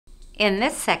In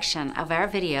this section of our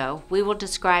video, we will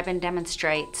describe and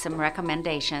demonstrate some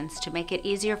recommendations to make it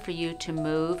easier for you to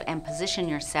move and position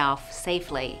yourself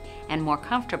safely and more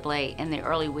comfortably in the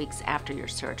early weeks after your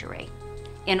surgery.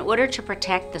 In order to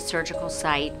protect the surgical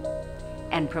site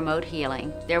and promote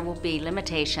healing, there will be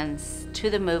limitations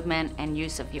to the movement and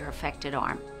use of your affected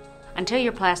arm. Until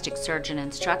your plastic surgeon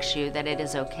instructs you that it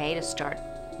is okay to start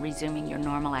resuming your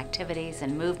normal activities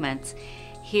and movements,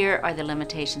 here are the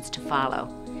limitations to follow.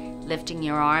 Lifting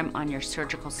your arm on your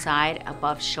surgical side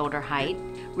above shoulder height,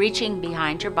 reaching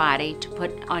behind your body to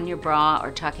put on your bra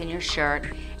or tuck in your shirt,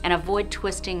 and avoid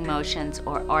twisting motions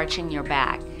or arching your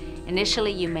back.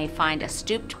 Initially, you may find a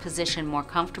stooped position more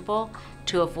comfortable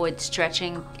to avoid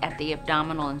stretching at the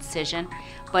abdominal incision,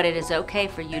 but it is okay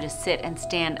for you to sit and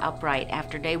stand upright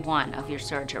after day 1 of your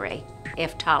surgery,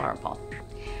 if tolerable.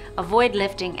 Avoid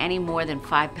lifting any more than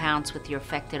 5 pounds with your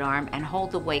affected arm and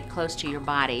hold the weight close to your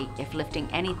body if lifting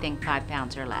anything 5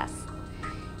 pounds or less.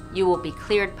 You will be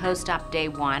cleared post-op day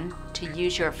 1 to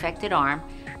use your affected arm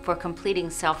for completing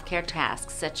self-care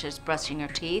tasks such as brushing your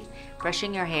teeth,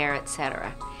 brushing your hair,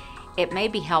 etc. It may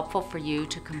be helpful for you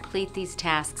to complete these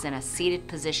tasks in a seated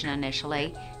position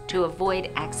initially to avoid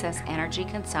excess energy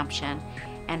consumption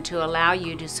and to allow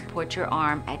you to support your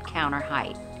arm at counter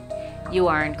height. You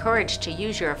are encouraged to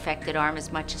use your affected arm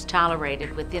as much as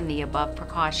tolerated within the above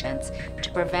precautions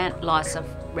to prevent loss of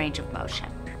range of motion.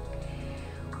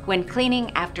 When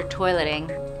cleaning after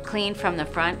toileting, clean from the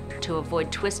front to avoid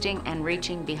twisting and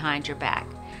reaching behind your back.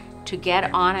 To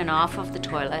get on and off of the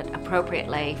toilet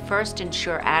appropriately, first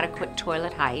ensure adequate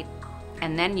toilet height,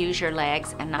 and then use your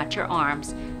legs and not your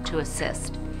arms to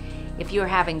assist. If you are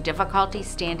having difficulty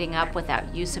standing up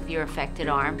without use of your affected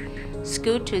arm,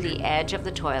 scoot to the edge of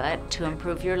the toilet to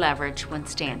improve your leverage when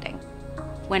standing.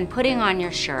 When putting on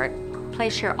your shirt,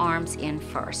 place your arms in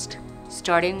first,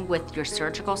 starting with your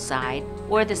surgical side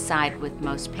or the side with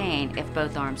most pain if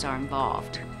both arms are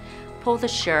involved. Pull the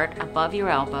shirt above your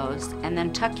elbows and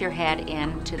then tuck your head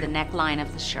into the neckline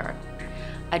of the shirt.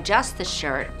 Adjust the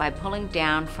shirt by pulling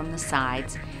down from the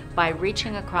sides by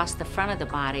reaching across the front of the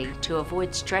body to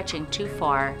avoid stretching too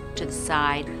far to the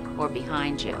side or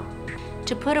behind you.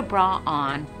 To put a bra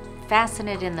on, fasten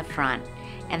it in the front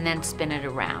and then spin it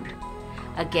around.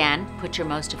 Again, put your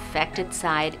most affected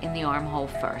side in the armhole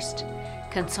first.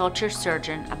 Consult your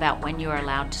surgeon about when you are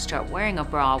allowed to start wearing a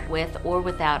bra with or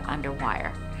without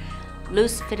underwire.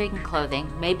 Loose-fitting clothing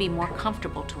may be more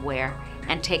comfortable to wear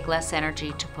and take less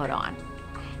energy to put on.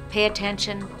 Pay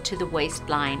attention to the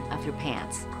waistline of your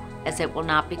pants, as it will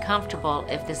not be comfortable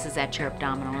if this is at your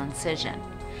abdominal incision.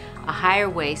 A higher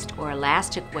waist or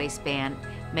elastic waistband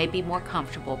may be more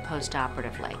comfortable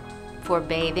post-operatively. For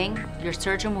bathing, your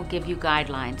surgeon will give you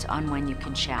guidelines on when you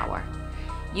can shower.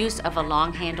 Use of a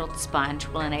long-handled sponge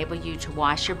will enable you to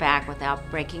wash your back without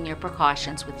breaking your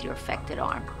precautions with your affected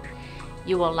arm.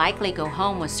 You will likely go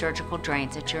home with surgical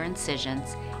drains at your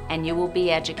incisions, and you will be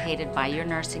educated by your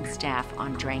nursing staff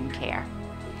on drain care.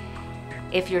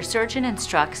 If your surgeon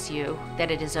instructs you that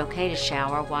it is okay to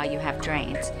shower while you have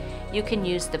drains, you can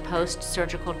use the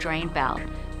post-surgical drain belt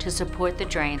to support the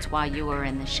drains while you are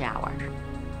in the shower.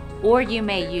 Or you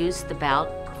may use the belt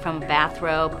from a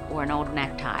bathrobe or an old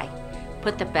necktie.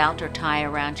 Put the belt or tie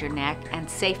around your neck and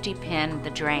safety pin the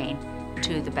drain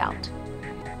to the belt.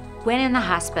 When in the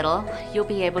hospital, you'll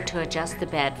be able to adjust the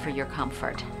bed for your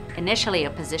comfort. Initially, a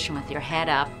position with your head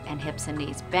up and hips and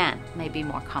knees bent may be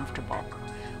more comfortable.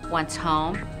 Once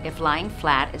home, if lying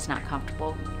flat is not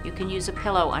comfortable, you can use a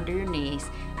pillow under your knees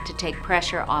to take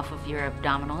pressure off of your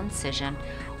abdominal incision,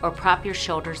 or prop your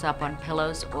shoulders up on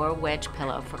pillows or a wedge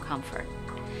pillow for comfort.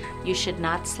 You should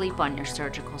not sleep on your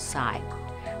surgical side.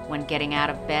 When getting out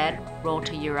of bed, roll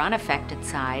to your unaffected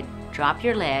side, drop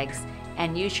your legs,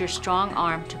 and use your strong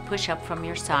arm to push up from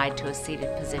your side to a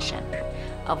seated position.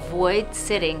 Avoid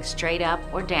sitting straight up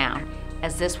or down,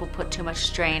 as this will put too much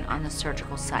strain on the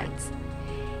surgical sites.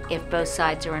 If both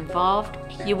sides are involved,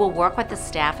 you will work with the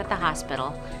staff at the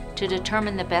hospital to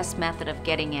determine the best method of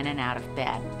getting in and out of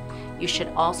bed. You should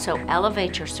also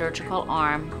elevate your surgical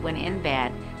arm when in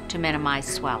bed to minimize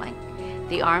swelling.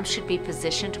 The arm should be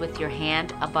positioned with your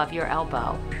hand above your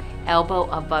elbow, elbow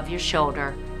above your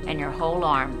shoulder, and your whole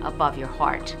arm above your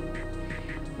heart.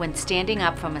 When standing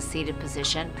up from a seated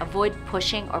position, avoid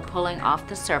pushing or pulling off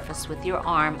the surface with your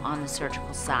arm on the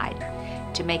surgical side.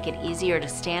 To make it easier to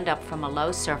stand up from a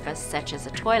low surface, such as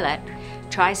a toilet,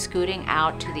 try scooting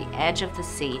out to the edge of the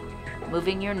seat,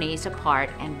 moving your knees apart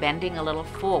and bending a little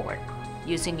forward,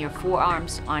 using your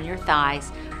forearms on your thighs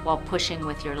while pushing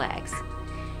with your legs.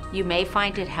 You may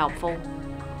find it helpful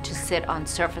to sit on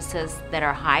surfaces that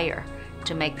are higher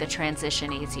to make the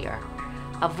transition easier.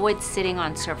 Avoid sitting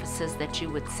on surfaces that you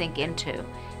would sink into,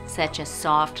 such as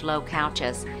soft, low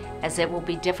couches, as it will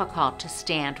be difficult to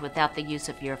stand without the use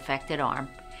of your affected arm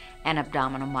and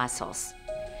abdominal muscles.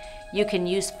 You can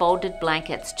use folded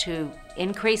blankets to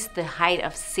increase the height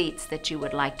of seats that you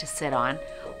would like to sit on,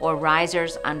 or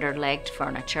risers under legged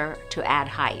furniture to add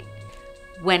height.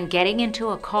 When getting into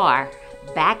a car,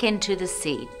 back into the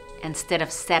seat instead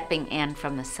of stepping in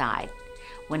from the side.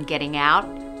 When getting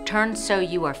out, turn so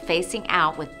you are facing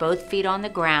out with both feet on the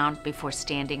ground before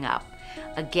standing up.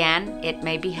 Again, it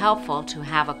may be helpful to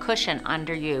have a cushion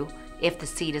under you if the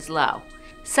seat is low.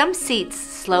 Some seats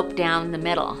slope down the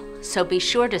middle, so be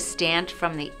sure to stand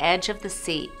from the edge of the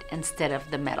seat instead of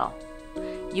the middle.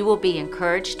 You will be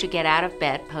encouraged to get out of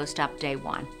bed post-op day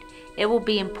 1. It will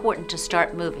be important to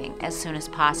start moving as soon as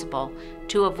possible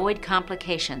to avoid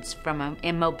complications from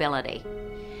immobility.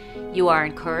 You are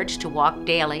encouraged to walk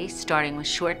daily, starting with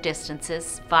short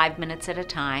distances, 5 minutes at a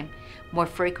time, more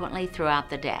frequently throughout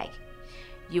the day.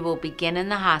 You will begin in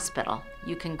the hospital.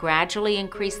 You can gradually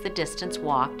increase the distance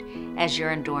walked as your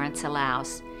endurance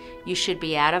allows. You should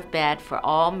be out of bed for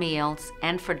all meals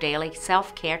and for daily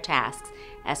self-care tasks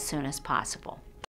as soon as possible.